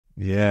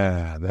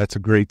Yeah, that's a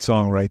great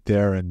song right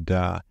there. And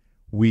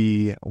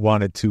we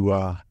wanted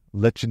to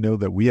let you know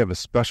that we have a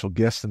special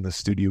guest in the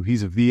studio.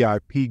 He's a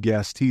VIP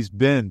guest. He's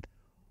been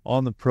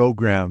on the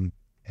program.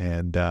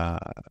 And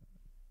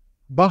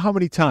about how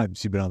many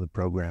times you been on the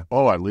program?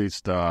 Oh, at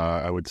least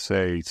I would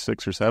say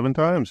 6 or 7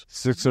 times.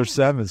 6 or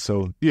 7.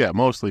 So yeah,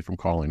 mostly from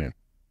calling in.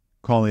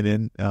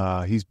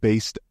 He's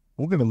based.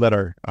 We're going to let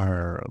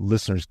our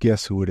listeners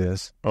guess who it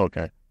is.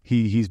 Okay.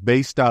 He's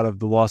based out of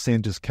the Los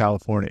Angeles,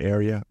 California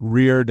area,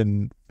 reared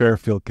in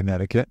Fairfield,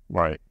 Connecticut.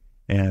 Right.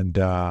 And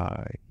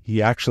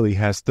he actually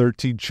has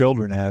 13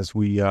 children as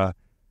we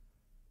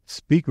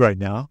speak right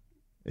now.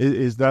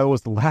 That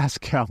was the last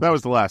count? That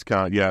was the last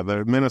count, yeah.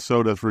 The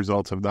Minnesota's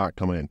results have not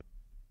come in.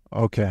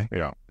 Okay.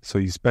 Yeah. So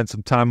you spent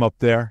some time up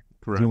there.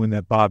 Correct. Doing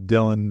that Bob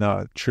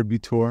Dylan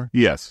tribute tour?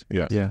 Yes.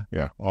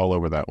 Yeah. All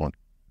over that one.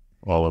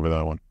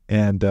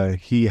 And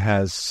he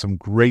has some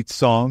great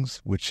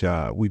songs, which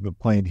we've been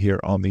playing here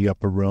on the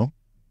Upper Room.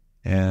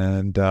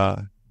 And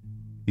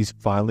he's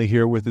finally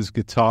here with his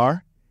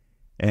guitar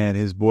and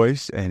his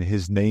voice, and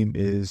his name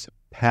is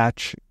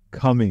Patch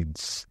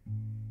Cummings.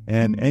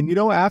 And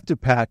after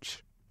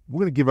Patch,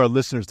 we're going to give our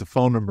listeners the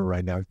phone number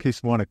right now in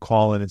case you want to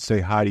call in and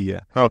say hi to you.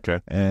 Okay.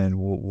 And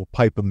we'll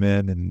pipe them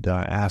in and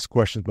ask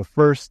questions. But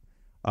first,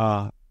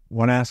 want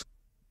to ask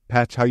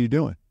Patch, how you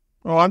doing?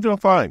 Oh, I'm doing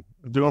fine.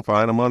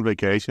 I'm on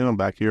vacation. I'm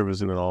back here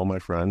visiting all my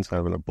friends,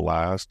 having a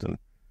blast, and,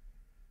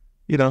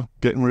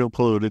 getting real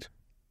polluted.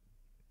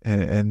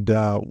 And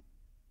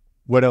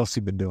what else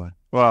you been doing?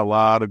 Well, a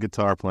lot of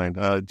guitar playing.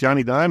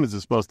 Johnny Diamonds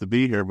is supposed to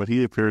be here, but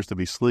he appears to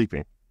be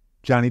sleeping.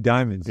 Johnny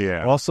Diamonds.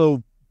 Yeah.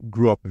 Also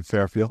grew up in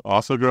Fairfield.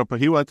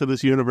 He went to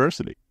this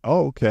university.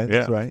 Oh, okay.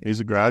 That's right. He's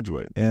a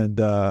graduate. And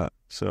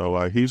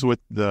so he's with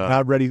the...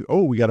 Not ready.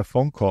 Oh, we got a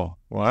phone call.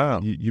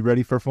 Wow. You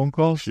ready for phone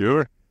calls?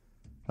 Sure.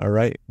 All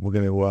right. We're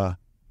going to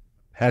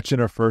hatch in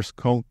our first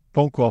phone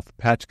call for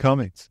Patch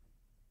Cummings.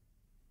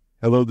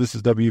 Hello, this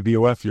is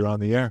WVOF. You're on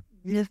the air.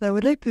 Yes, I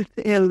would like to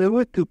say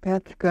hello to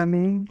Patch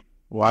Cummings.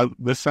 Well,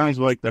 this sounds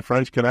like the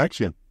French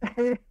Connection.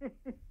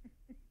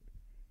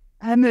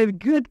 I'm a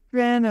good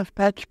friend of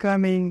Patch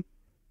Cummings.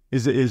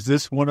 Is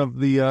this one of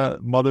the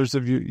mothers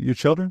of your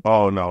children?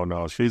 Oh,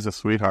 no. She's a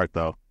sweetheart,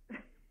 though.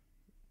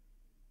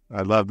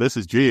 This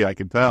is G, I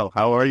can tell.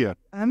 How are you?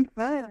 I'm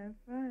fine.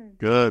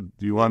 Good.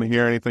 Do you want to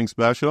hear anything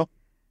special?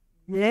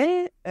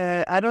 Yeah,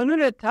 I don't know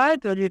the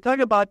title. You talk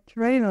about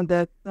train on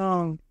that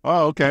song.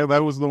 Oh, okay.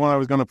 That was the one I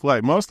was going to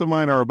play. Most of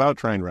mine are about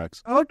train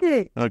wrecks.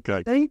 Okay.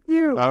 Thank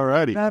you. All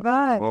righty.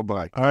 Bye-bye. Well,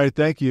 bye. All right,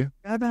 thank you.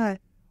 Bye-bye.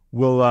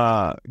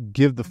 We'll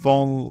give the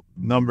phone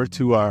number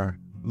to our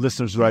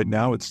listeners right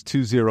now. It's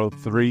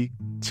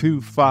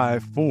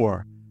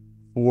 203-254-4111,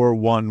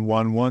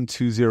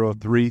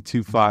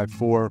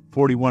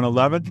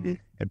 203-254-4111.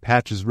 And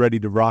Patch is ready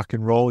to rock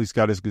and roll. He's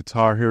got his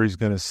guitar here. He's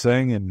going to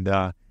sing. And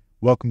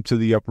welcome to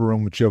the Upper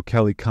Room with Joe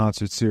Kelley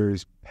concert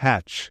series,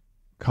 Patch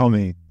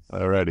Cummings.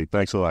 All righty.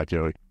 Thanks a lot,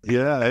 Joey.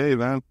 Yeah, hey,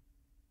 man.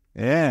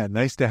 Yeah,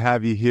 nice to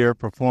have you here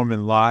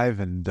performing live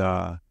and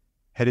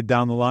headed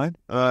down the line?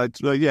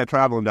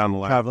 Traveling down the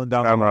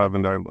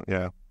line.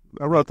 Yeah.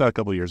 I wrote that a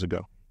couple of years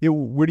ago. Yeah,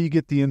 where do you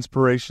get the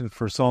inspiration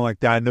for a song like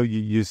that? I know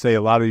you say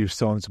a lot of your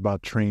songs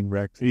about train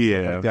wrecks.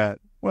 Yeah. Like that.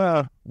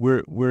 Well,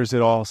 where's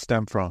it all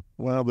stem from?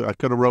 Well, I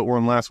could have wrote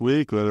one last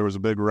week where there was a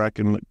big wreck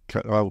in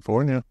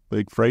California.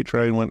 Big freight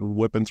train went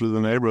whipping through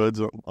the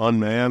neighborhoods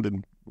unmanned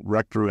and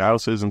wrecked through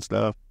houses and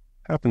stuff.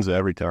 Happens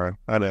every time.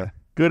 I had a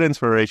good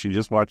inspiration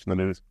just watching the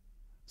news.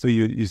 So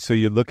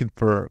you're looking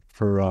for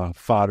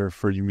fodder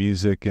for your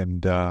music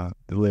and the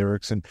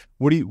lyrics. And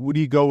what do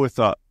you go with?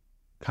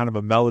 Kind of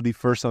a melody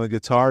first on the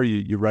guitar?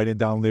 You're writing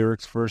down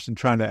lyrics first and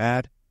trying to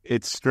add?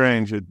 It's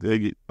strange.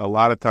 A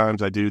lot of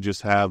times I do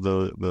just have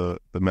the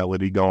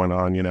melody going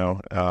on,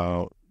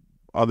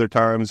 Other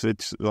times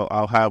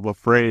I'll have a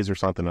phrase or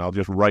something. And I'll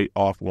just write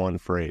off one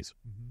phrase.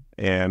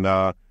 Mm-hmm. And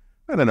I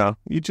don't know.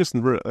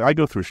 I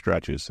go through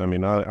stretches. I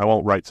mean, I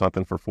won't write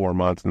something for 4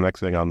 months. The next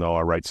thing I'll know,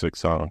 I'll write 6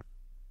 songs.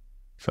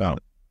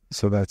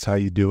 So that's how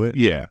you do it?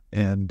 Yeah.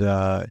 And,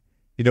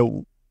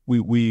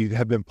 we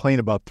have been playing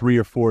about 3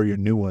 or 4 of your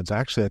new ones.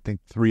 Actually, I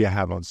think 3 I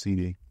have on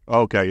CD.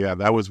 Okay, yeah.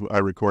 I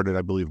recorded,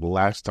 I believe,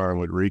 last time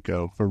with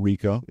Rico. For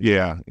Rico?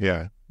 Yeah.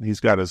 He's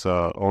got his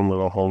own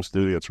little home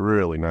studio. It's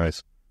really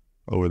nice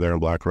over there in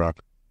Black Rock.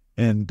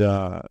 And,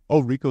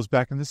 Rico's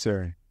back in this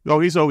area? Oh,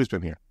 he's always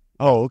been here.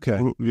 Oh, okay.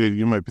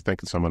 You might be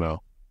thinking someone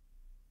else.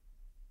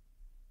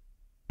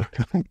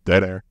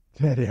 Dead air.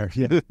 Dead air,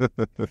 yeah.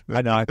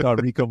 I know. I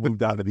thought Rico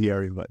moved out of the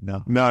area, but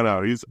no.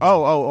 No. He's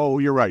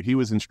you're right. He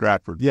was in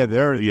Stratford. Yeah,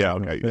 there. Yeah,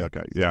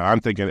 okay. Yeah, I'm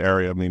thinking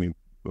area, meaning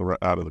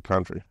out of the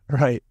country.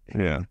 Right.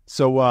 Yeah.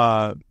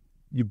 So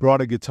you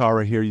brought a guitar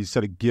right here. You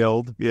said a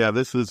Guild. Yeah,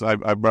 this is I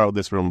borrowed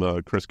this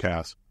from Chris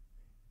Cass.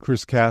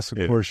 Chris Cass, of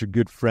course, your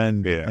good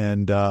friend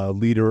and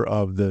leader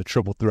of the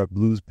Triple Threat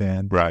Blues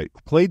Band. Right.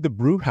 Played the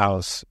Brew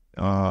House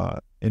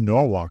in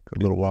Norwalk a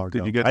little while ago.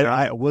 Did you get that?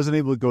 I wasn't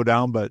able to go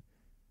down, but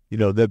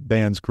that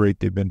band's great.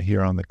 They've been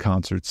here on the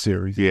concert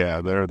series.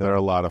 Yeah, they're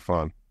a lot of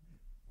fun.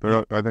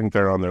 I think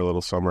they're on their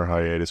little summer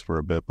hiatus for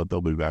a bit, but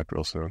they'll be back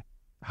real soon.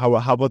 How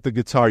about the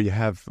guitar? You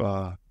have.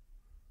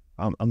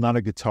 I'm not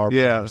a guitar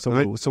player.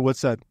 So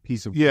what's that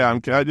piece of? Yeah,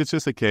 it's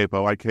just a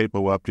capo. I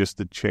capo up just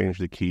to change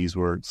the keys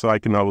so I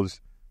can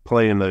always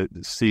play in the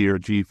C or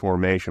G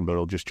formation, but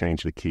it'll just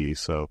change the keys.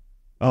 So.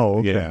 Oh,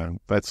 okay. Yeah,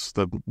 that's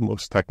the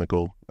most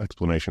technical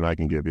explanation I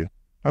can give you.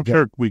 I'm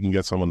sure we can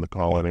get someone to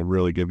call in and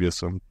really give you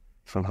some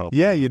help.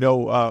 Yeah,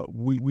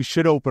 we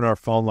should open our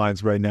phone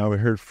lines right now. We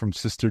heard from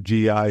Sister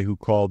GI who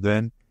called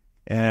in,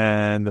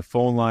 and the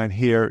phone line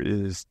here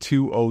is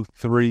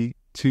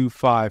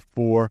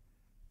 203-254-4111,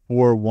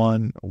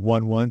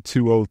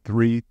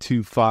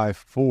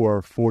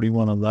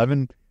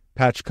 203-254-4111.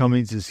 Patch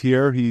Cummings is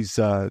here. He's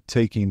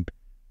taking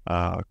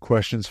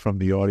questions from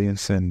the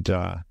audience and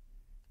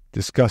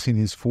discussing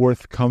his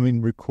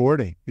forthcoming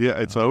recording. Yeah,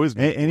 it's always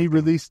any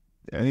release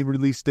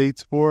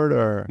dates for it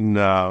or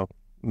no.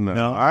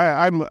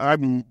 I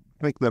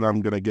think that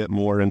I'm going to get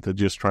more into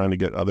just trying to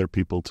get other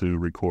people to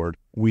record.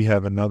 We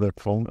have another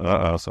phone.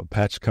 So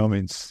Patch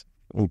Cummings.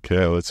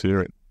 Okay, let's hear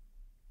it.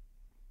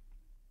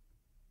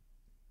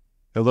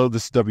 Hello,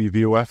 this is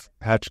WVOF.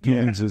 Patch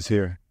Cummings is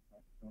here.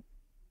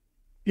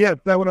 Yes,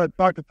 I want to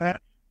talk to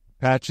Pat.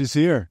 Patch is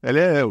here.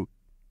 Hello.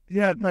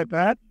 Yes, hi,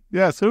 Pat.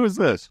 Yes, who is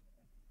this?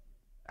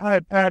 Hi,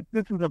 Pat.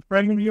 This is a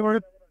friend of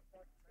yours.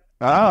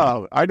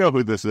 Oh, I know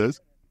who this is.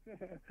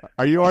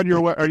 Are you on your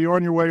way? Are you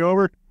on your way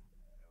over?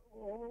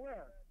 Over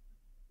where?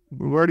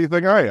 Where do you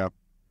think I am?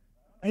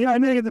 Yeah,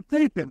 I'm at the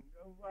station.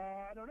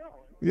 I don't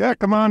know. Yeah,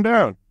 come on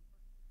down.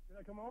 Can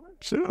I come over?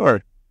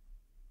 Sure.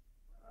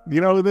 You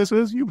know who this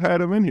is? You've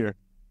had him in here.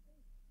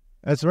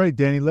 That's right,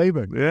 Danny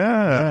Laban.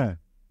 Yeah.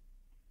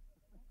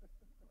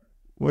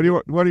 What do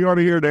you want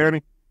to hear,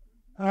 Danny?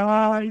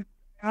 I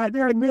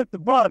didn't miss the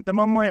bus. I'm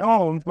on my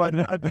own, but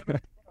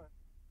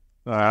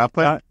I'll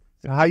play.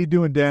 How you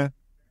doing, Dan?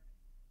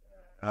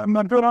 I'm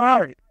doing all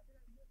right.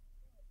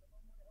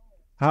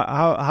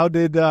 How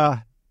did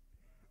the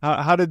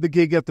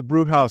gig at the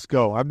Brew House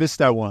go? I missed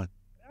that one.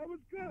 That was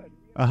good.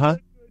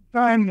 Good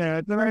time there.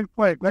 It's a nice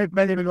place. Nice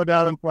venue to go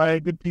down and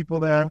play. Good people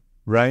there.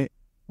 Right.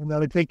 And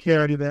they take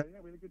care of you there. Yeah,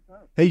 we had a good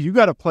time. Hey, you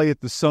got to play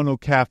at the Sono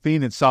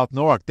Caffeine in South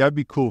Newark. That'd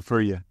be cool for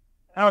you.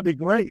 That would be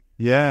great.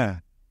 Yeah.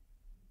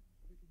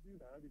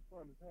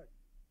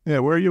 Yeah,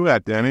 where are you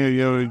at,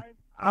 Danny?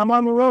 I'm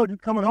on the road,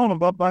 just coming home.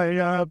 I'm up by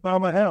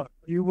my house.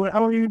 How long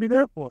are you gonna be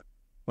there for?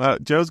 Well,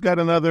 Joe's got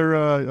another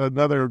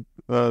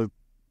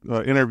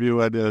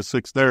interview at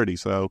 6:30,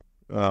 so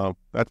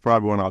that's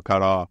probably when I'll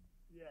cut off.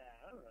 Yeah,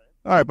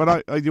 all right.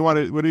 But what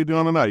are you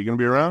doing tonight? You gonna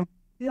be around?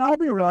 Yeah, I'll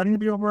be around. You gonna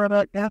be over at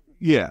that cafe?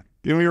 Yeah,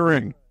 give me a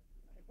ring.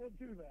 We'll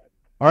do that.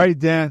 All right,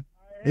 Dan.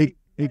 Hey,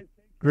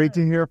 great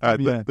to hear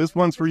from you. This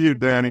one's for you,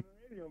 Danny.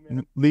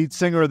 Lead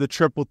singer of the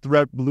Triple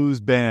Threat Blues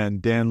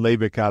Band, Dan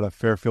Labick out of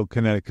Fairfield,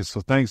 Connecticut.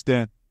 So thanks,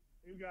 Dan.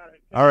 You got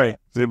it. All right.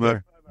 See you,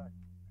 bud.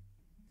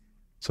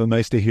 So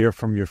nice to hear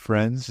from your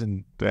friends.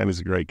 And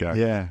Danny's a great guy.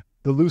 Yeah.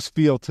 The loose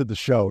feel to the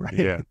show, right?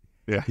 Yeah.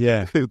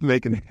 Yeah.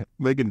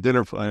 making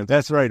dinner plans.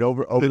 That's right.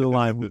 Over the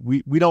line.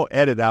 We don't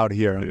edit out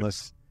here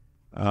unless.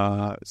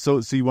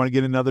 So you want to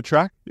get another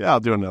track? Yeah, I'll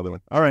do another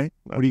one. All right.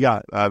 What do you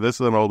got? This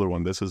is an older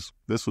one. This was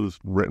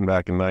written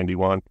back in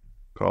 '91.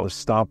 Called "The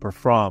Stomper"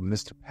 from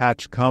Mr.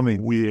 Patch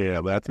Cummings. Yeah,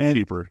 that's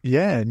cheaper.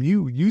 Yeah, and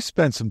you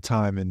spent some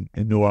time in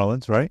New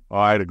Orleans, right? Oh,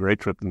 I had a great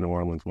trip to New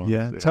Orleans once.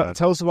 Yeah.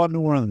 Tell us about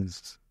New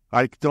Orleans.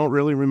 I don't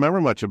really remember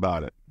much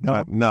about it.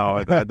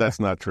 No, that's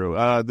not true.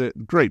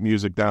 Great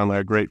music down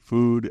there, great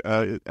food,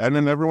 and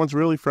then everyone's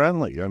really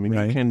friendly. I mean,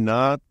 right. You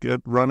cannot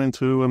run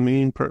into a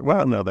mean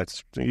well, no,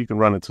 you can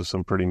run into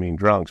some pretty mean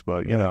drunks,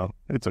 but,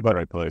 it's a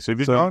great place. Have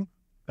you gone?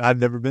 I've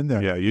never been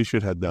there. Yeah, you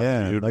should head down.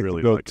 Yeah, You'd I'd like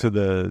really to go like to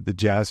the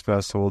jazz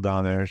festival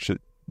down there.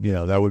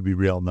 That would be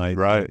real nice.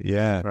 Right.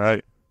 Yeah.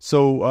 Right.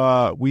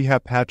 So we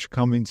have Patch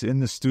Cummings in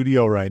the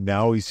studio right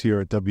now. He's here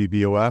at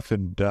WBOF,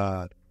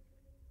 and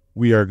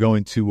we are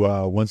going to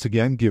once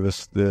again give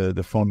us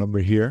the phone number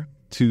here,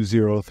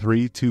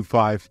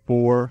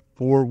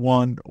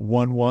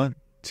 203-254-4111,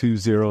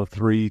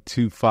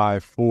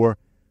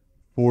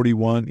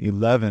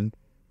 203-254-4111.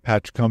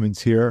 Patch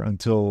Cummings here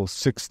until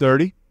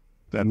 6:30.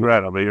 That's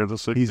right. I'll be here till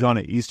 6. He's on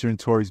an Eastern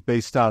tour. He's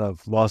based out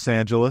of Los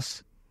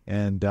Angeles.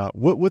 And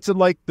what's it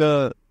like,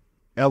 the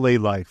L.A.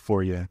 life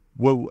for you?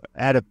 What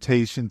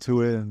adaptation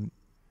to it? And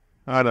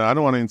I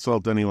don't want to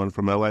insult anyone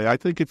from L.A. I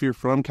think if you're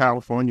from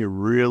California, you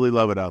really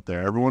love it out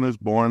there. Everyone who's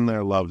born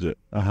there loves it.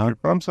 If you're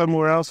from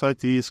somewhere else like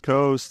the East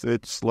Coast,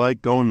 it's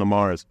like going to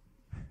Mars.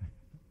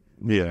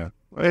 Yeah.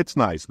 It's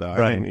nice, though.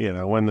 Right. I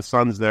mean, when the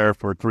sun's there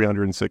for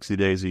 360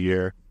 days a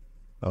year.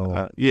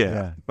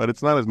 Yeah. But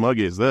it's not as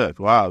muggy as this.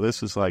 Wow,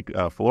 this is like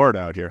Florida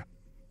out here.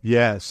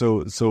 Yeah,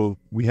 so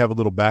we have a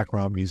little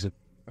background music.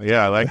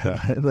 Yeah, I like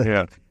that.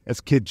 Yeah. That's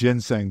Kid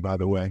Ginseng, by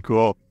the way.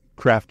 Cool.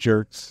 Craft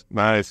Jerks.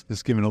 Nice.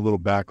 Just giving a little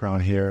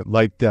background here.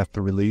 Life, Death,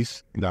 the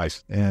Release.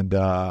 Nice. And,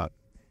 so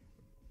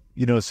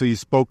you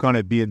spoke on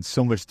it being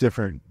so much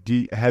different.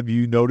 Have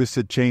you noticed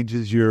it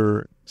changes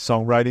your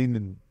songwriting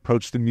and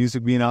approach to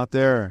music being out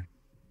there?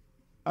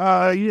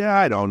 Yeah,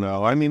 I don't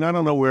know. I mean, I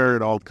don't know where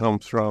it all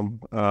comes from.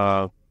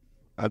 I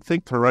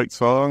think to write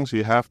songs,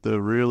 you have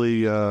to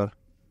really,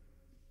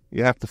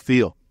 you have to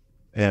feel.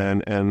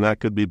 And that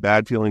could be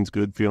bad feelings,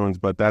 good feelings,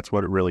 but that's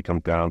what it really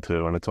comes down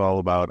to. And it's all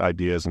about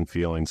ideas and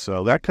feelings.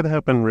 So that could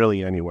happen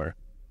really anywhere.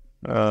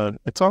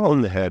 It's all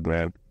in the head,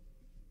 man.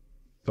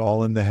 It's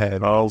all in the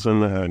head. All's in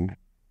the head.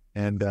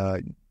 And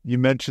you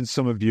mentioned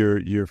some of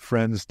your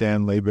friends,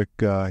 Dan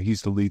Labick.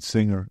 He's the lead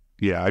singer.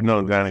 Yeah, I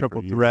know Dan.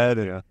 Triple Thread.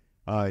 And,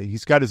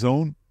 he's got his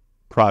own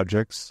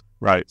projects.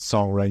 Right.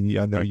 Songwriting.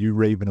 I know you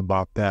raving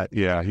about that.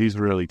 Yeah, he's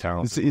really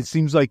talented. It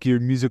seems like your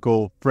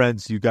musical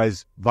friends, you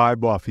guys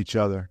vibe off each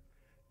other.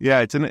 Yeah,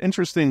 it's an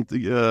interesting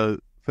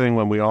thing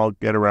when we all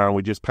get around.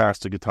 We just pass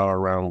the guitar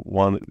around.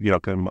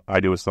 I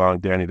do a song,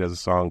 Danny does a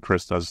song,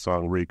 Chris does a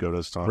song, Rico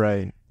does a song.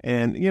 Right.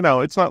 And,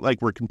 it's not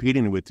like we're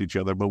competing with each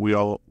other, but we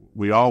all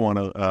want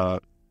to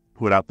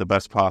put out the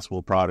best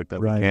possible product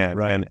that we can.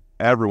 Right. And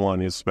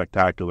everyone is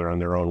spectacular in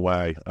their own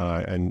way.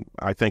 And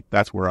I think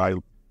that's where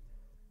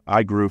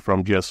I grew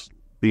from, just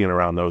being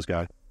around those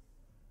guys.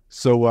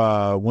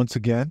 So once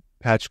again,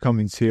 Patch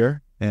Cummings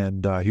here,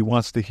 and he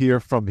wants to hear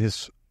from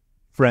his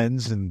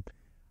friends and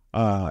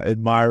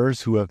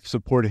admirers who have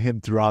supported him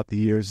throughout the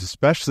years,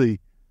 especially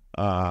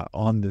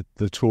on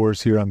the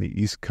tours here on the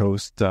East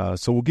Coast. So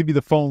we'll give you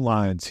the phone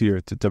lines here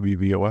at the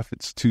WVOF.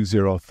 It's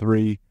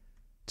 203-254-4111,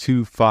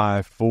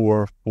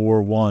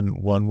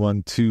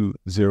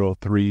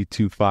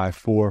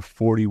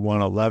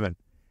 203-254-4111.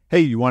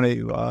 Hey, you want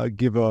to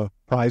give a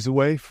prize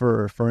away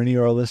for any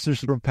of our listeners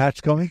from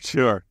Patch Cummings?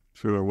 Sure.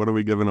 What are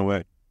we giving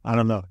away? I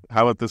don't know.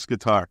 How about this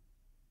guitar?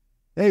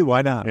 Hey,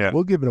 why not? Yeah.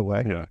 We'll give it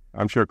away. Yeah,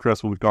 I'm sure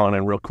Chris will be calling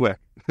in real quick.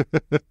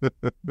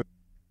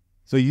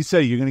 So you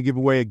say you're going to give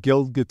away a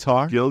Guild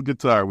guitar? Guild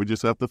guitar. We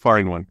just have to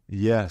find one.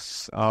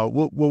 Yes.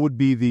 What would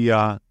be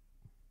the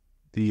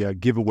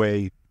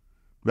giveaway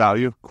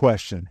value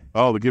question?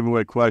 Oh, the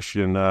giveaway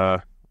question.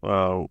 You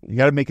got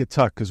to make it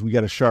tough because we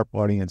got a sharp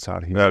audience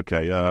out here.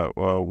 Okay.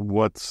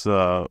 What's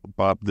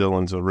Bob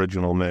Dylan's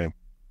original name?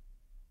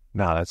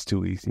 No, that's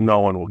too easy.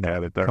 No one will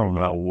get it. Come on.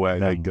 No way.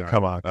 No,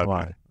 come on.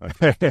 Okay.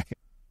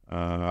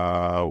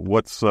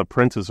 What's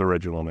Prince's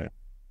original name?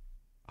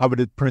 How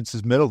about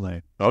Prince's middle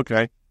name?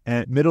 Okay.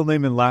 And middle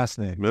name and last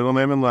name. Middle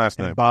name and last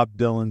name. And Bob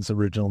Dylan's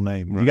original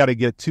name. Right. You got to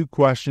get 2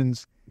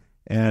 questions,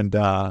 and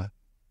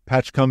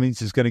Patch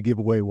Cummings is going to give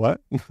away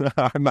what?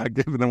 I'm not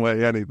giving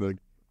away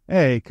anything.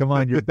 Hey, come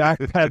on, you're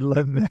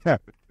backpedaling there.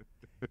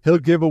 He'll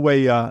give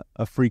away a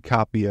free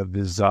copy of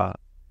his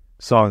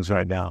songs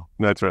right now.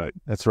 That's right.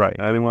 That's right.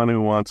 Anyone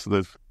who wants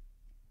this is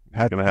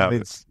going to have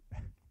it.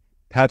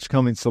 Patch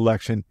Cummings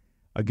selection.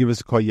 Give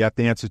us a call. You have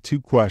to answer 2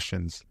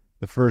 questions.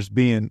 The first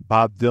being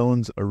Bob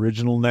Dylan's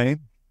original name,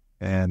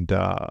 and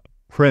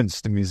Prince,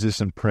 the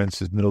musician Prince,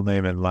 his middle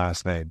name and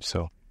last name.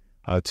 So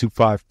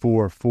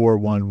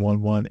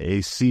 254-4111,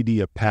 a CD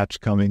of Patch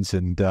Cummings,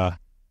 and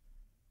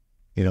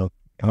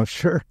I'm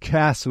sure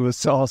Cass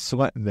was all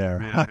sweating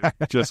there. Yeah,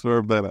 just for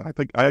a minute. I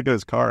think I got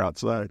his car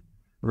outside.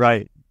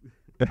 Right.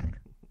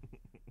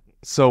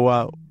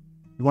 So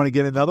you want to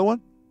get another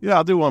one? Yeah,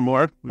 I'll do one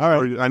more.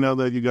 All right. I know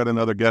that you got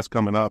another guest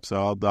coming up,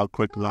 so I'll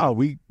quickly. Oh,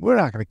 we're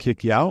not going to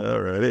kick you out.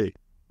 Alrighty.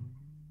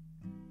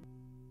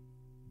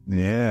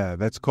 Yeah,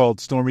 that's called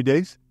Stormy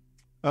Days?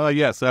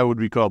 Yes, that would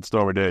be called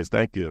Stormy Days.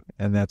 Thank you.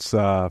 And that's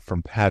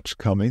from Patch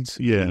Cummings.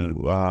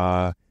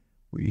 Yeah.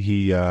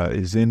 He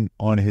is in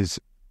on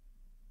his...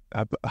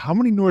 how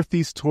many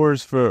Northeast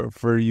tours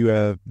for you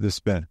have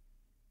this been?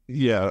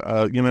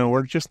 Yeah,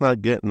 we're just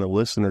not getting the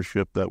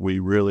listenership that we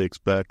really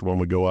expect when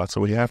we go out, so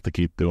we have to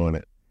keep doing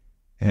it.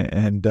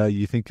 And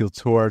you think you'll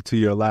tour to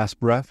your last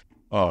breath?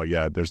 Oh,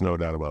 yeah, there's no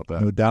doubt about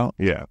that. No doubt?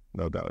 Yeah,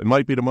 no doubt. It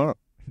might be tomorrow.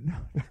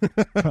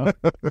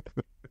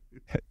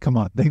 Come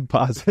on, think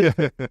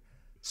positive.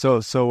 So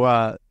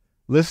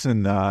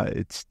listen,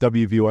 it's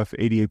WVOF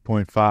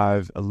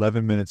 88.5,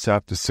 11 minutes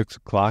after 6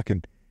 o'clock.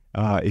 And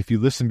if you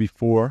listened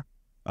before,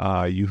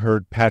 you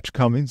heard Patch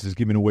Cummings is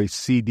giving away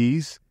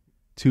CDs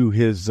to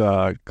his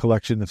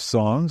collection of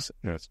songs.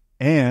 Yes.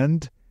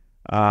 And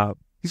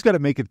he's got to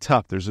make it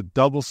tough. There's a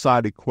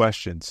double-sided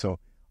question. So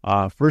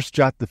first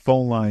jot the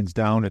phone lines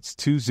down. It's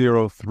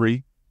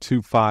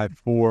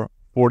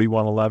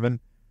 203-254-4111,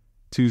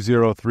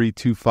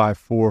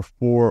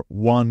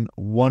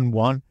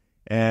 203-254-4111.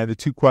 And the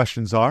 2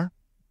 questions are,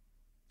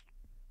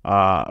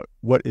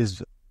 what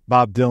is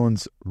Bob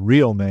Dylan's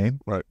real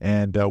name? Right.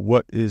 And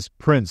what is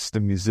Prince,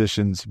 the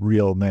musician's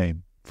real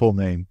name, full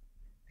name?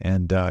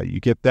 And you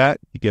get that.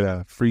 You get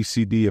a free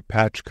CD of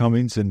Patch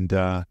Cummings, and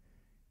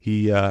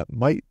he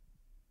might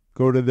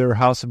go to their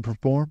house and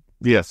perform.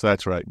 Yes,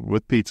 that's right,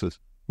 with pizzas.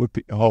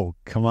 Oh,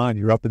 come on.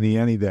 You're up in the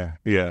ante there.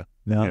 Yeah.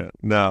 No? Yeah.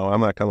 No,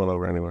 I'm not coming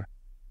over anywhere.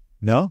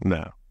 No?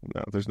 No,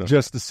 there's no.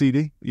 Just the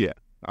CD? Yeah.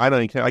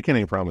 I can't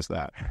even promise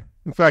that.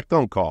 In fact,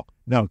 don't call.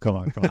 No, come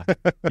on.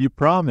 You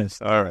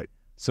promised. All right.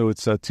 So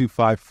it's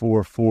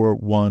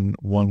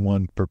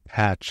 254-4111 for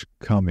Patch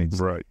Cummings.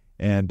 Right.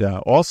 And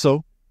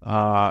also,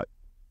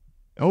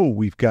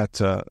 we've got,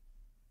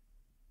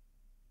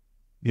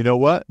 you know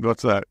what?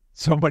 What's that?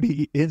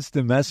 Somebody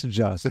instant message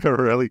us.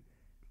 Really?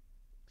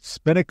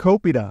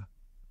 Spenacopita.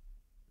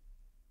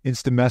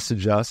 Instant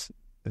message us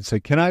and say,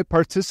 can I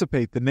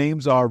participate? The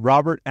names are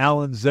Robert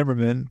Allen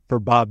Zimmerman for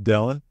Bob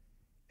Dylan,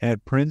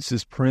 and Prince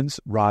is Prince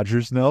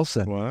Rogers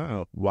Nelson.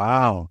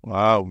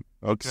 Wow.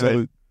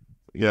 Okay.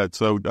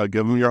 So give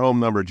them your home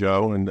number,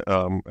 Joe,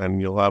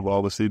 and you'll have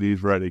all the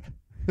CDs ready.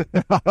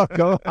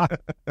 Go on.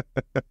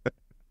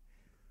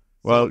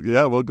 Well,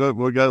 yeah,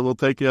 we'll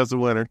take you as a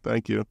winner.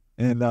 Thank you.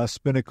 And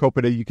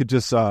Spenacopita, you could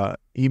just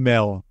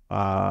email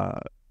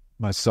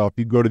myself.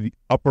 You go to the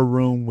upper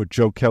room with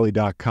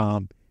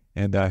joekelly.com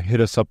and hit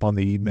us up on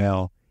the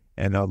email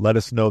and let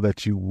us know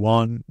that you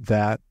won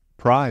that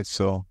prize.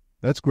 So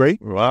that's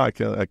great. Wow, I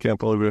can't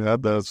believe we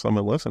had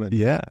someone listening.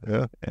 Yeah.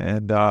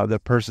 And the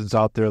person's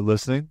out there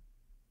listening,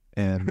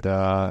 and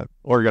or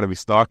you're gonna be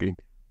stalking.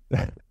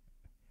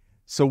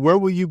 So where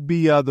will you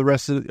be the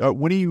rest of?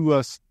 When are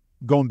you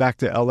going back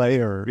to L.A.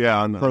 or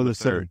on further the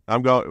 3rd?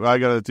 I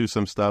got to do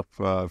some stuff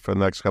for the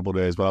next couple of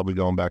days, but I'll be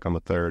going back on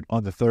the 3rd.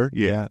 On the 3rd?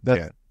 Yeah.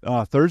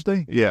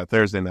 Thursday? Yeah,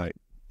 Thursday night.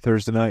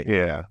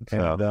 Yeah.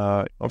 And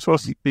I'm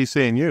supposed to be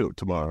seeing you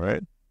tomorrow,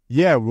 right?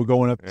 Yeah, we're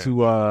going up to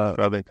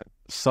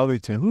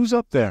Southington. Who's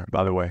up there,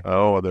 by the way?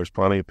 Oh, there's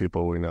plenty of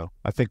people we know.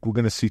 I think we're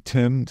going to see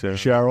Tim,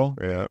 Cheryl.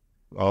 Yeah,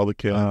 all the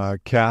kids.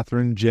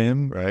 Catherine,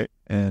 Jim. Right.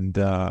 And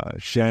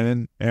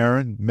Shannon,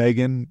 Aaron,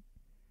 Megan,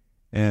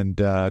 and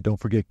don't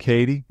forget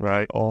Katie.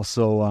 Right.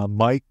 Also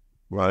Mike.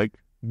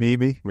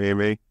 Mimi.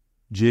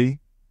 G.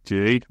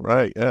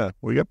 Right, yeah.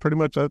 We got pretty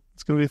much,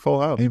 it's going to be a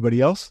full house.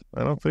 Anybody else?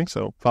 I don't think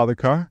so. Father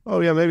Carr?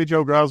 Oh, yeah, maybe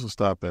Joe Graz will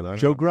stop in.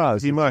 Joe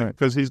Graz. He might,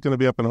 because he's going to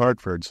be up in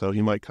Hartford, so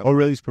he might come. Oh,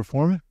 really? He's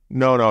performing?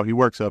 No, he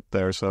works up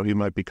there, so he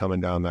might be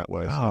coming down that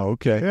way. Oh,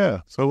 okay.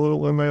 Yeah, so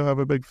we may have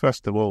a big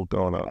festival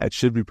going on. It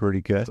should be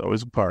pretty good. It's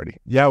always a party.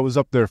 Yeah, I was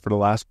up there for the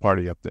last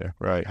party up there.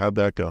 Right, how'd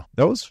that go?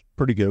 That was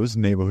pretty good. It was a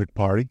neighborhood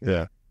party.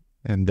 Yeah.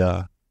 And,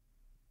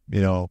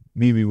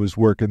 Mimi was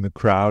working the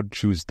crowd.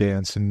 She was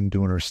dancing,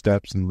 doing her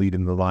steps, and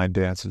leading the line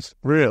dances.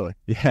 Really?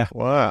 Yeah.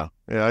 Wow.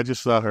 Yeah, I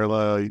just saw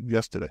her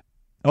yesterday.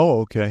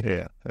 Oh, okay.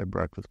 Yeah, at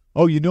breakfast.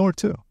 Oh, you know her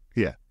too?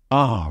 Yeah.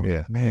 Oh,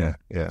 yeah. Man.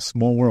 Yeah.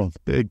 Small world.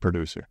 Big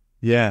producer.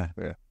 Yeah.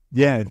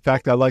 In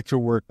fact, I liked her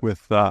work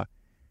with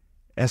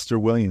Esther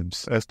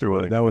Williams.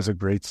 That was a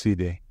great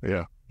CD.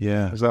 Yeah.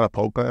 Yeah. Is that a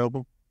polka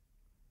album?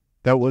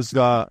 That was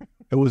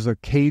it was a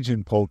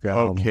Cajun polka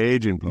album. Oh,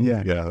 Cajun polka.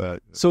 Yeah. Yeah.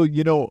 So,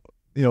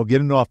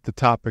 getting off the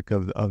topic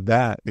of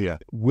that,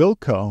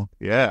 Wilco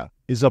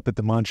is up at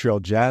the Montreal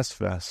Jazz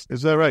Fest.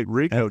 Is that right?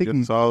 Rico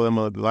just saw them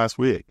last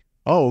week.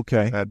 Oh,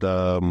 okay. At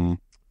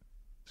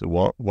is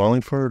it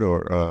Wallingford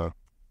or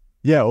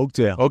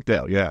Oakdale.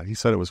 Oakdale, yeah. He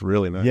said it was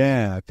really nice.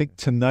 Yeah, I think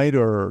tonight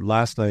or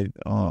last night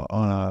on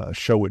a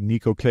show with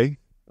Nico K.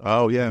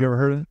 Oh, yeah. Have you ever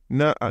heard of it?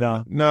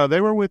 No,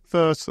 they were with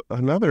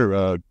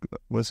another,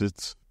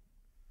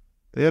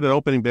 they had an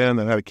opening band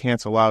that had to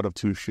cancel out of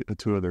two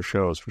of their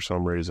shows for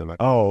some reason.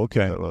 Oh,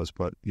 okay.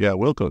 But yeah,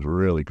 Wilco's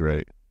really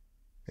great.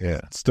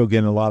 Yeah. Still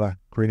getting a lot of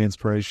great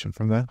inspiration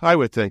from that? I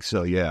would think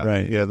so, yeah.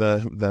 Right. Yeah,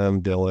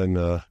 them,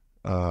 Dylan,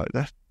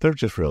 they're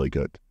just really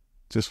good.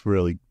 Just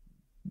really,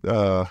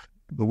 the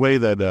way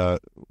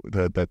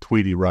that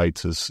Tweety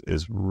writes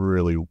is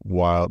really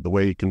wild. The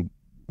way he can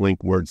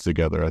link words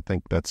together, I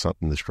think that's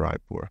something to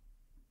strive for.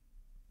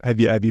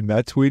 Have you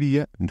met Tweety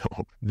yet?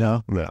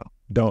 No.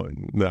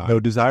 No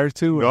desire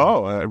to?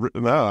 I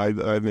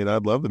mean,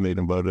 I'd love to meet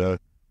him, but no,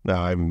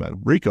 I haven't met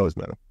him. Rico's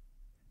met him.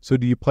 So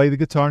do you play the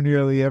guitar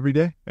nearly every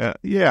day?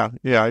 Yeah,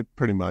 I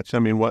pretty much. I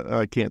mean,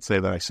 I can't say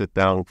that I sit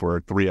down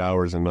for 3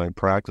 hours and I'm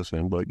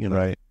practicing, but,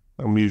 right.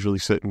 I'm usually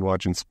sitting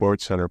watching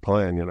Sports Center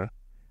playing,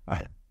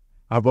 How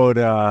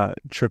about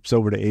trips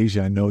over to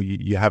Asia? I know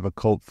you have a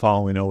cult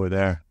following over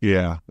there.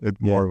 Yeah, it's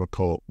more of a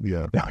cult,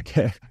 yeah.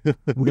 Okay.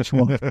 Which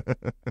one?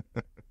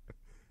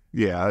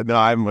 Yeah, no,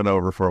 I haven't been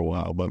over for a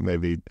while, but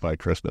maybe by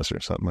Christmas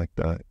or something like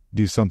that.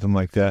 Do something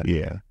like that?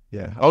 Yeah.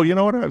 Oh, you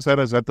know what? I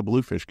was at the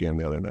Bluefish game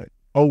the other night.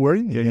 Oh, were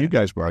you? Yeah, you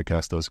guys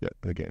broadcast those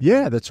games.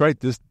 Yeah, that's right.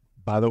 This,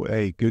 by the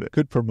way,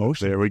 good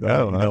promotion. There we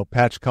go.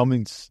 Patch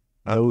Cummings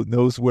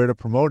knows where to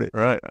promote it.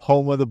 Right.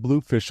 Home of the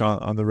Bluefish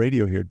on the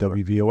radio here,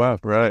 WVOF.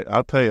 Right.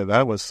 I'll tell you,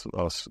 that was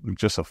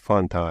just a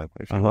fun time.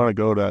 If you want to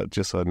go to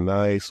just a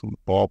nice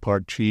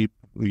ballpark, cheap,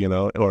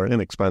 or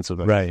inexpensive,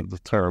 right. The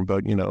term,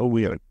 but,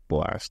 we had a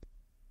blast.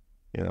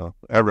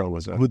 Everyone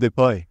was there. Who'd they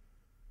play?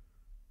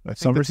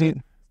 Summer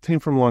team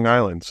from Long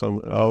Island.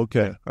 Okay.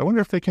 Yeah. I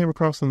wonder if they came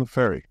across on the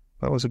ferry.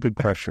 That was a good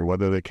question,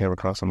 whether they came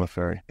across on the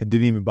ferry. And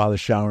didn't even bother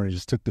showering,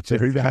 just took the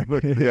ferry back.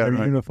 Yeah,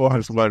 right. Uniform.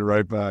 Just went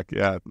right back.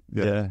 Yeah.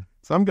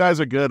 Some guys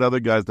are good, other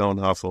guys don't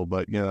hustle,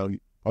 but,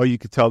 Oh, you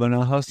could tell they're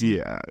not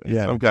hustling?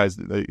 Yeah. Some guys,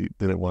 they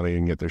didn't want to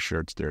even get their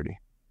shirts dirty.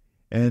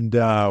 And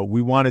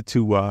we wanted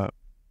to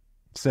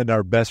send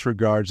our best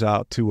regards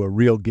out to a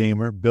real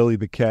gamer, Billy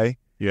the K.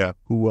 Yeah.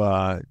 Who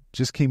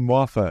just came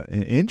off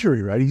an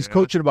injury, right? He's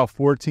coaching about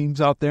 4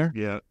 teams out there.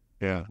 Yeah.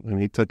 And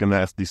he took a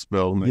nasty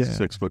spill,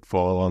 6-foot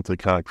fall onto the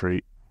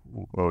concrete.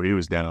 Oh, he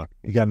was down.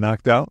 He got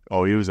knocked out?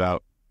 Oh, he was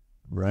out.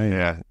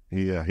 Right.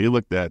 Yeah. He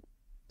looked dead.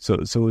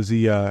 So is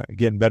he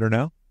getting better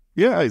now?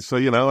 Yeah, so,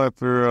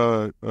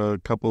 after a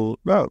couple,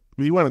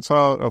 we went and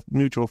saw a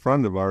mutual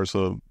friend of ours,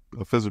 a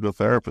physical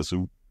therapist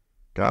who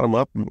got him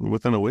up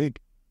within a week.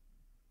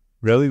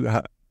 Really?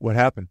 What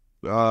happened?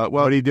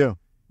 What did he do?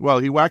 Well,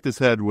 he whacked his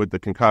head with the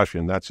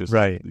concussion. That's just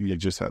right.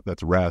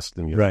 That's rest,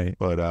 right.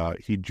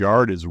 But he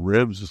jarred his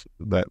ribs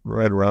that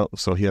right around,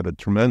 so he had a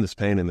tremendous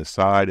pain in his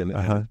side and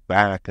his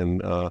back.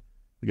 And the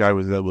guy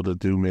was able to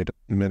do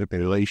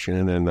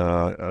manipulation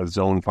and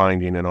zone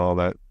finding and all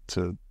that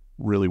to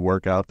really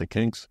work out the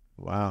kinks.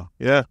 Wow.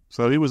 Yeah.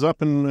 So he was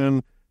up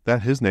and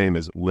that his name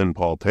is Lynn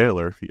Paul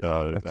Taylor.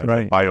 That's at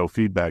right. the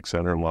Biofeedback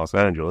Center in Los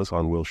Angeles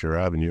on Wilshire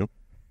Avenue.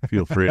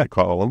 Feel free to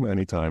call him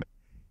anytime.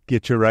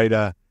 Get you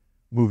right.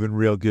 Moving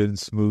real good and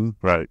smooth.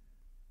 Right.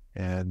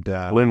 And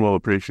Lynn will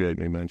appreciate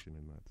me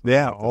mentioning that.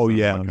 Yeah. Oh,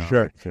 yeah, I'm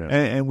sure. Yeah.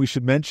 And we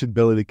should mention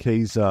Billy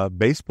DeKay's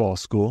baseball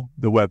school,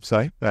 the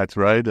website. That's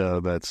right.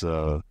 That's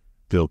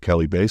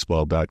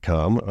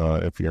BillKellyBaseball.com.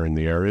 If you're in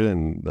the area,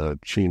 in the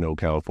Chino,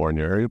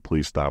 California area,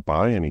 please stop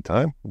by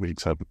anytime. We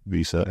accept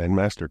Visa and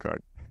MasterCard.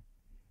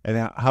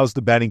 And how's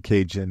the batting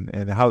cage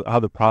and how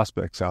the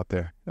prospects out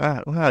there?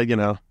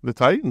 Well, the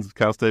Titans,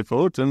 Cal State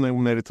Fullerton, they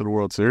made it to the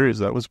World Series.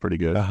 That was pretty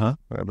good.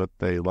 But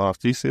they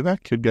lost. Do you see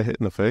that kid get hit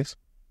in the face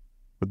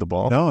with the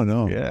ball?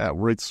 No. Yeah,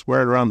 right,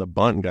 squared around the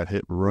bunt and got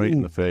hit right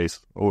in the face.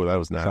 Oh, that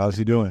was nasty. How's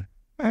he doing?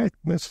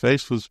 His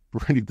face was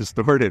pretty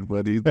distorted,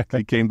 but he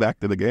came back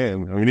to the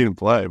game. I mean, he didn't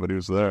play, but he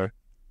was there.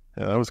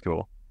 Yeah, that was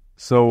cool.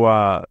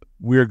 So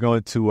we're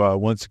going to,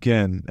 once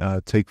again,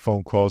 take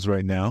phone calls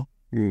right now.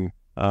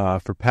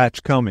 For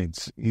Patch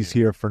Cummings. He's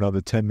here for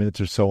another 10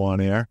 minutes or so on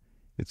air.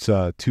 It's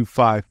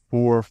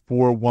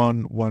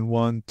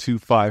 254-4111,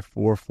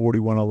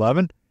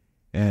 254-4111.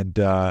 And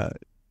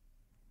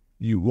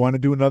you want to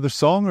do another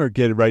song or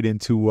get right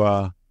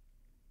into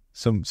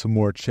some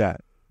more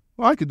chat?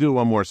 Well, I could do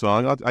one more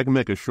song. I can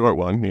make a short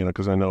one,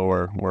 because I know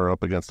we're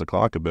up against the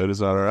clock a bit. Is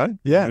that all right?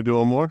 Yeah. Can I do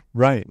one more?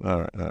 Right.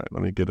 All right.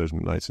 Let me get it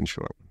nice and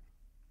short.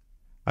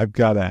 I've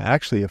got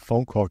actually a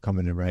phone call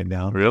coming in right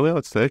now. Really?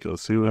 Let's take it.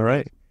 Let's see what. All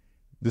right.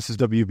 This is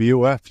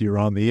WVOF. You're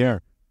on the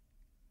air.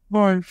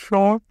 Hi,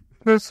 Sean.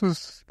 This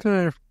is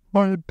Steve.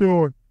 How you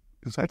doing?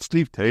 Is that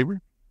Steve Tabor?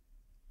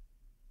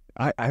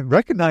 I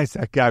recognize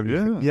that guy.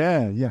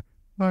 Yeah.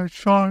 Hi,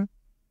 Sean.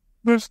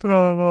 Listening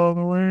on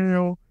the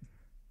radio.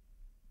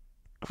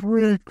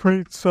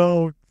 Great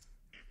sound.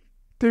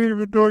 Didn't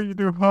even know you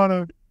knew how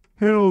to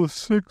handle the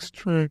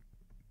 6-string.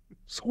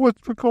 So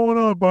what's been going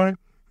on, buddy?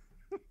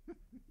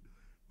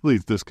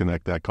 Please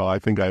disconnect that call. I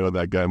think I owe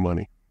that guy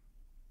money.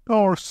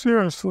 Oh,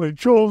 seriously,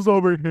 Joel's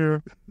over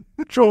here.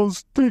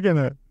 Joel's digging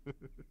it.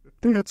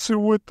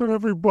 Dancing with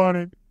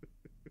everybody.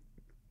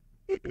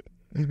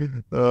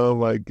 Oh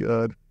my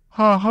God.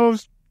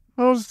 How's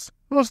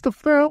the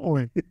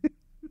family?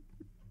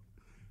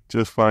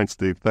 Just fine,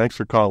 Steve. Thanks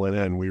for calling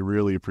in. We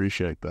really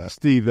appreciate that.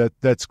 Steve,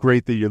 that's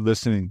great that you're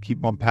listening.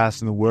 Keep on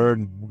passing the word,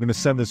 and we're going to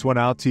send this one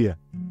out to you.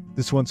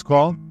 This one's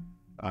called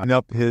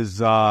up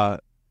his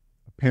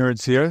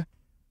appearance here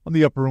on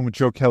the Upper Room with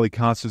Joe Kelley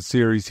concert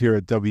series here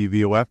at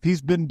WVOF.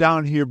 He's been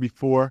down here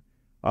before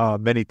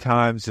many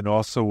times, and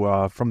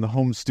also from the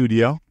home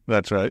studio.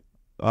 That's right.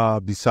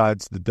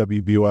 Besides the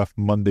WVOF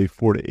Monday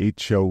 4 to 8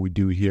 show we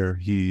do here,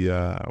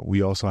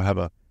 we also have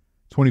a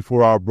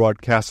 24-hour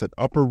broadcast at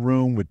Upper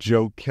Room with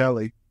Joe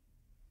Kelley.com.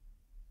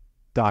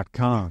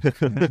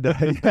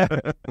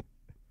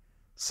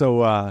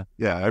 So,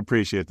 yeah, I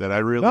appreciate that.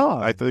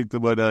 I think that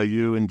what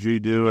you and G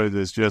do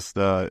is just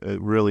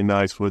really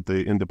nice with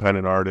the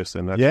independent artists,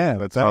 and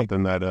that's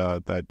something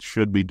that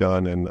should be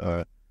done,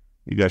 and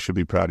you guys should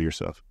be proud of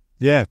yourself.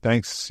 Yeah,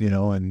 thanks.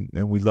 And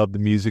we love the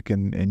music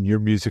and your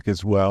music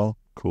as well.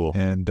 Cool.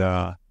 And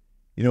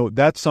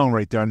that song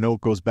right there, I know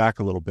it goes back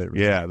a little bit.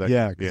 Right?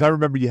 Yeah, because I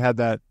remember you had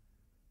that.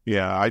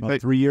 Yeah, I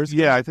think 3 years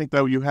ago? Yeah, I think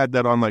that you had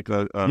that on like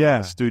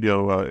a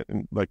studio,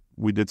 like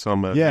we did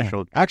some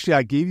initial. Actually,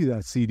 I gave you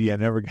that CD. I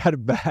never got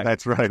it back.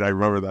 That's right. I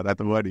remember that at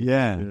the wedding.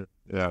 Yeah.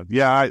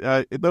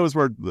 Those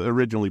were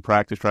originally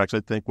practice tracks. I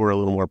think we're a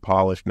little more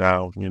polished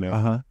now.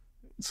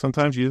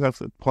 Sometimes you have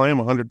to play them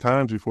 100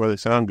 times before they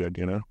sound good.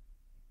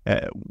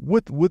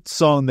 What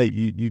song that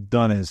you've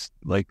done has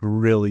like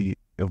really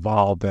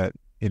evolved that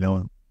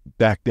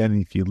back then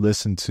if you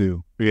listen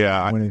to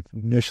when it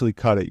initially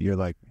cut it, you're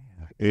like.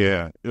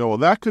 Yeah, well,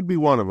 that could be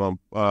one of them.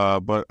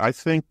 But I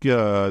think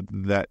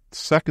that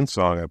second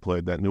song I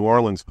played, that New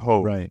Orleans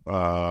Hope, right.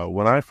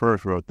 When I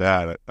first wrote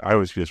that, I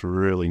was just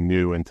really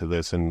new into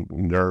this and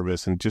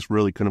nervous and just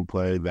really couldn't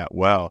play that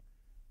well.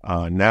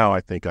 Now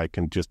I think I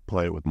can just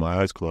play it with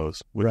my eyes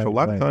closed, which a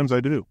lot of times I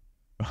do.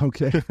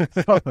 Okay.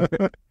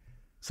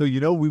 So,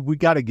 we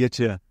got to get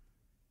you.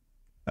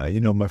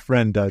 My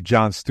friend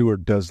John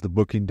Stewart does the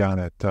booking down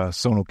at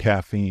Sono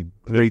Caffeine,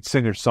 great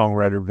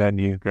singer-songwriter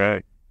venue.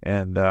 Great.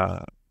 And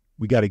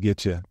we got to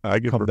get you.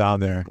 Come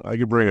down there. I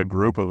could bring a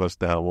group of us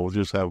down. We'll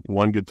just have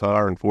one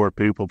guitar and 4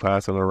 people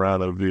passing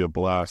around. It would be a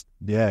blast.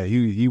 Yeah,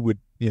 he would,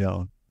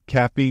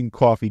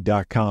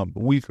 caffeinecoffee.com.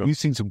 We've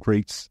seen some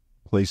great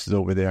places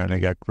over there, and they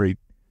got great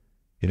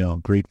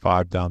great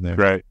vibe down there.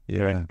 Great. Yeah.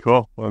 Great.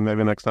 Cool. Well,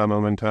 maybe next time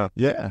I'm in town.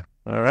 Yeah.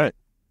 All right.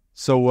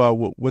 So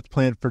what's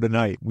planned for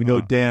tonight? We know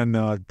Dan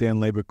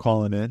Labor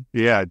calling in.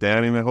 Yeah,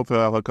 Danny.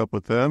 Hopefully I'll hook up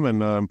with them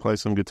and play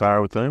some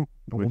guitar with them.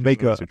 We'll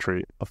make a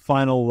treat. A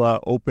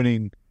final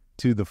opening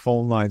to the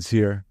phone lines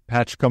here.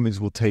 Patch Cummings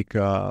will take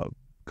a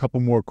couple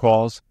more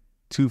calls.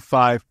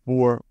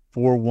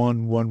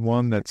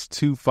 254-4111. That's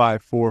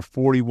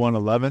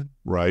 254-4111.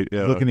 Right.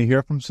 Yeah. Looking to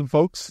hear from some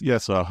folks?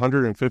 Yes, a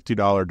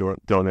 $150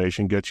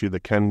 donation gets you the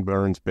Ken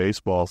Burns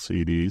baseball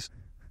CDs.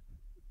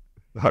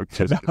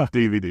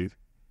 DVDs.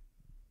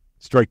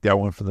 Strike that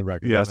one from the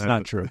record. Yeah, that's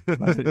not true.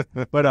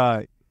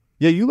 But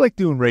you like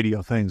doing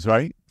radio things,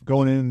 right?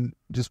 Going in,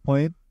 just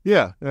playing.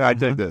 Yeah, I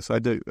dig this. I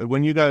dig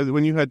when you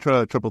had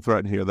Triple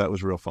Threat in here. That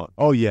was real fun.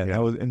 Oh yeah,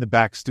 that was in the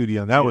back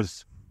studio. That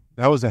was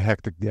a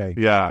hectic day.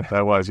 Yeah,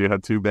 that was. You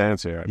had two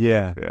bands here.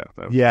 Yeah,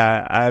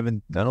 yeah. I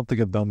don't think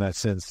I've done that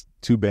since.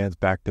 Two bands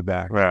back to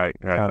back. Right.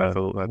 That's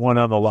one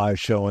on the live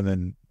show and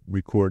then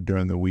record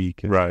during the week.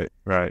 Right.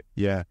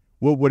 Yeah.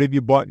 What have you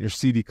bought in your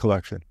CD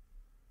collection?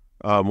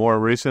 More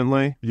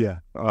recently, yeah.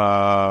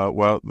 I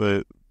bought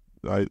the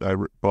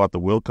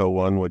Wilco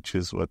one, which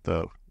is what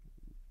the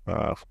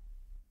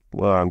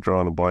I'm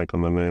drawing a blank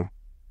on the name.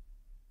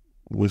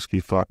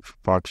 Whiskey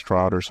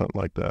Foxtrot or something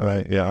like that.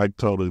 Right. Yeah, I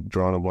totally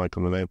drawn a blank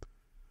on the name.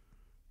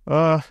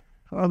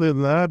 Other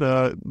than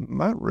that,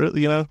 not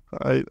really. I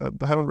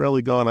haven't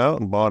really gone out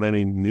and bought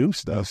any new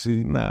stuff.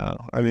 See, no.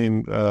 I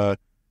mean,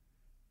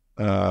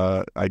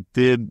 I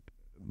did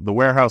the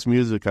Warehouse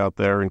Music out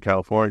there in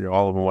California.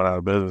 All of them went out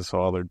of business, so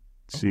all their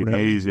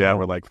CDs,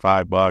 were like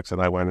 $5,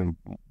 and I went and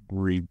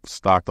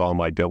restocked all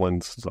my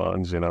Dylan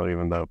songs,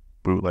 even the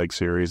bootleg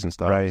series and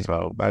stuff. Right.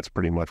 So that's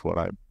pretty much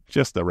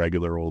just the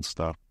regular old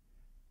stuff.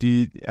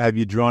 Have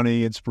you drawn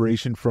any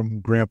inspiration from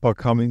Grandpa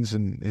Cummings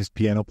and his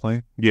piano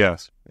playing?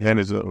 Yes, and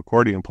his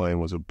accordion playing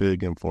was a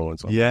big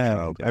influence on my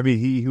childhood. I mean,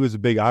 he was a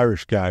big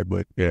Irish guy,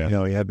 but he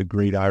had the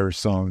great Irish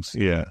songs.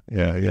 Yeah.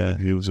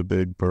 He was a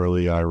big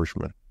burly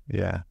Irishman.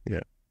 Yeah.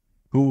 Yeah.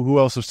 Who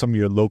else are some of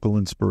your local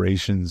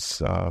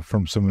inspirations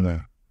from some of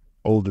the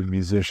older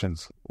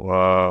musicians?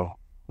 Wow,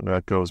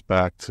 that goes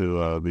back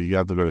to you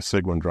have to go to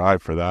Sigmund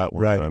Drive for that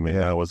one. Right. I mean,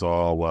 that was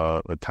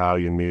all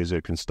Italian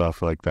music and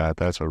stuff like that.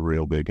 That's a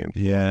real big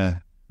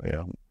influence.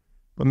 Yeah.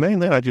 But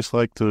mainly, I just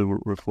like to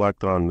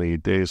reflect on the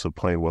days of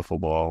playing wiffle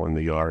ball in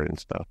the yard and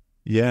stuff.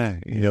 Yeah,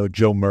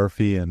 Joe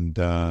Murphy and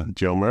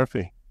Joe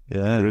Murphy.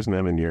 Yeah, there's an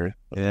M in here.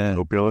 Yeah,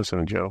 hope you're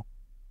listening, Joe.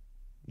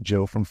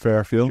 Joe from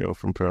Fairfield. Joe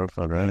from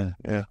Fairfield, right?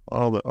 Yeah.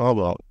 All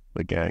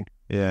the gang.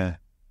 Yeah.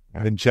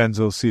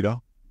 Vincenzo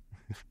Cito.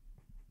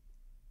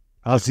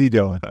 How's he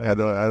doing? I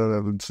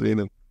haven't seen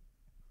him.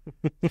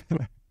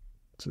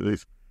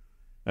 Jeez.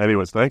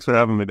 Anyways, thanks for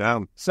having me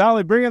down.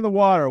 Sally, bring in the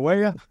water, will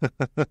you?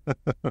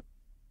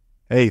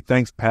 Hey,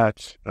 thanks,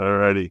 Patch. All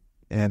righty.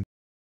 And